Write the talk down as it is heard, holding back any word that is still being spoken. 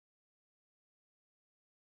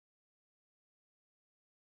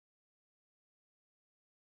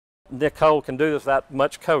Nicole can do this without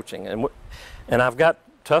much coaching. And I've got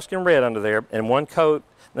Tuscan Red under there and one coat.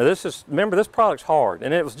 Now this is, remember this product's hard,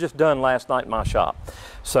 and it was just done last night in my shop.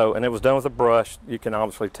 So, and it was done with a brush, you can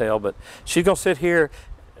obviously tell, but she's gonna sit here,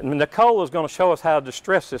 and Nicole is gonna show us how to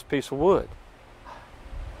distress this piece of wood.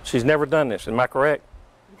 She's never done this, am I correct?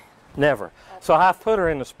 Never. So I've put her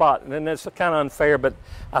in the spot, and it's kind of unfair, but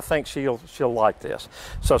I think she'll like this.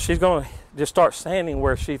 So she's gonna just start sanding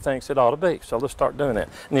where she thinks it ought to be. So let's start doing that.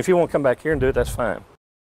 And if you want to come back here and do it, that's fine.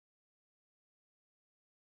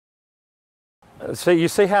 See, you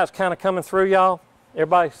see how it's kind of coming through, y'all?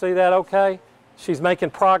 Everybody see that okay? She's making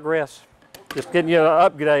progress. Just getting you an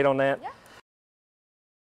upgrade on that. Yeah.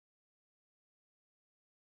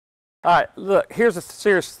 All right, look, here's a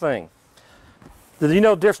serious thing. Do you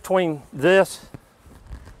know the difference between this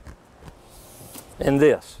and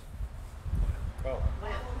this?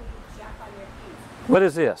 What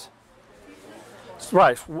is this?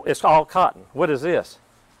 Right, it's all cotton. What is this?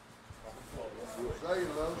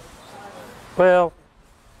 Well,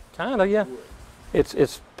 kind of, yeah.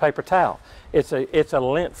 It's paper towel. It's a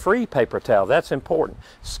lint-free paper towel. That's important.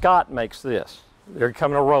 Scott makes this. They're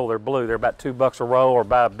coming a roll. They're blue. They're about $2 a roll, or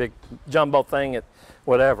buy a big jumbo thing at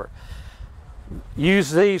whatever.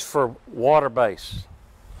 Use these for water base,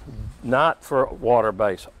 not for water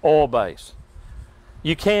base, oil base.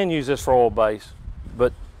 You can use this for oil base,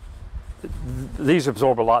 but these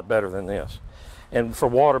absorb a lot better than this. And for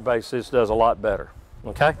water base, this does a lot better.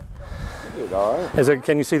 Okay? All right.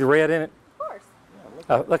 Can you see the red in it? Of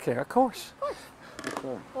course. Look here, of course. Of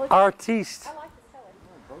course. Artiste. I like this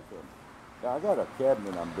color. Yeah, I got a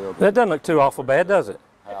cabinet I'm building. That doesn't look too awful bad, does it?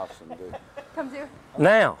 House and do. Comes here.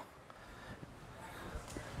 Now.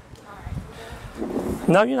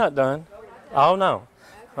 No, you're not done. Oh, no.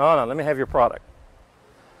 Oh, no, let me have your product.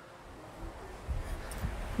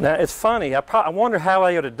 Now, it's funny. I wonder how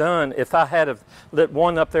I would have done if I had lit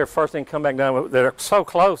one up there first and come back down. They're so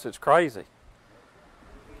close, it's crazy.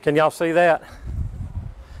 Can y'all see that?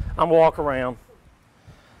 I'm going to walk around.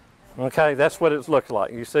 Okay, that's what it looks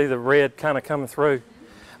like. You see the red kind of coming through.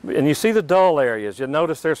 And you see the dull areas. You'll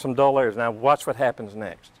notice there's some dull areas. Now, watch what happens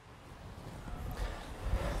next.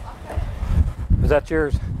 Is that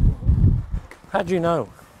yours? How'd you know?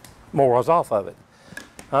 More was off of it.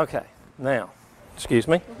 Okay, now, excuse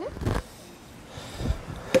me.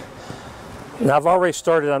 Now I've already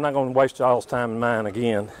started, I'm not going to waste y'all's time and mine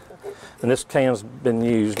again. And this can's been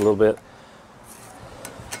used a little bit.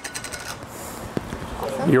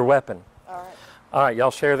 Your weapon. All right,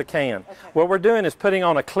 y'all share the can. Okay. What we're doing is putting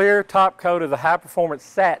on a clear top coat of the high performance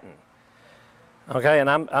satin. Okay, and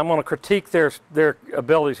I'm going to critique their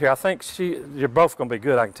abilities here. I think you're both going to be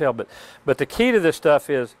good, I can tell. But the key to this stuff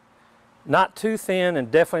is not too thin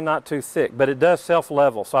and definitely not too thick. But it does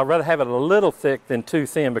self-level, so I'd rather have it a little thick than too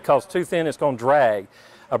thin, because too thin it's going to drag.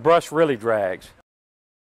 A brush really drags.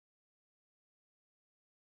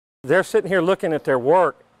 They're sitting here looking at their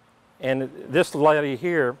work, and this lady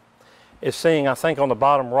here is seeing, I think on the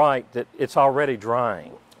bottom right, that it's already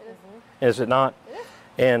drying. Is it not?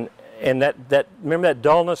 And that remember that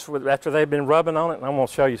dullness after they've been rubbing on it? And I'm going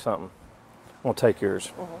to show you something. I'm going to take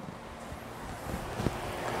yours.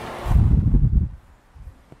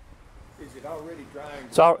 Is it already drying?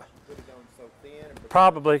 It's all, put it on so thin?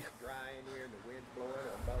 Probably. Dry in here and the wind's blowing,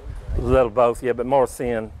 or both? A little both, yeah, but more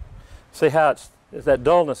thin. See how that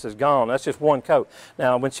dullness is gone. That's just one coat.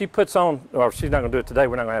 Now, when she puts on, or she's not going to do it today,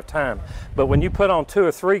 we're not going to have time, but when you put on 2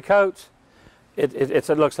 or 3 coats, it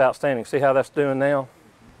looks outstanding. See how that's doing now?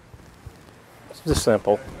 It's just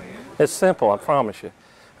simple. It's simple, I promise you.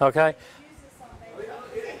 Okay?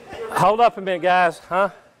 Hold up a minute, guys. Huh?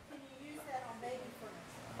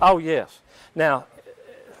 Oh, yes. Now,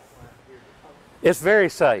 it's very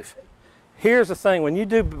safe. Here's the thing. When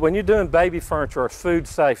you're doing baby furniture, or food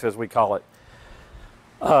safe, as we call it,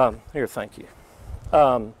 here, thank you.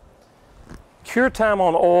 Cure time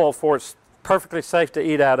on oil for it's perfectly safe to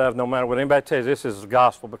eat out of, no matter what anybody tells you. This is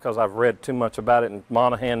gospel because I've read too much about it, and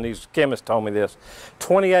Monahan, these chemists told me this.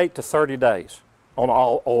 28 to 30 days on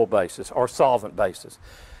all oil basis or solvent basis.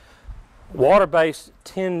 Water based,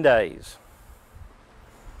 10 days.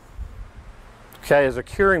 Okay, as a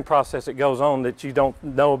curing process that goes on that you don't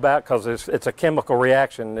know about because it's a chemical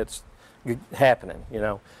reaction that's happening, you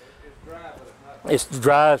know. It's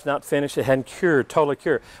dry, it's not finished, it hadn't cured, totally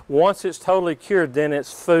cured. Once it's totally cured, then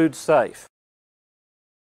it's food safe.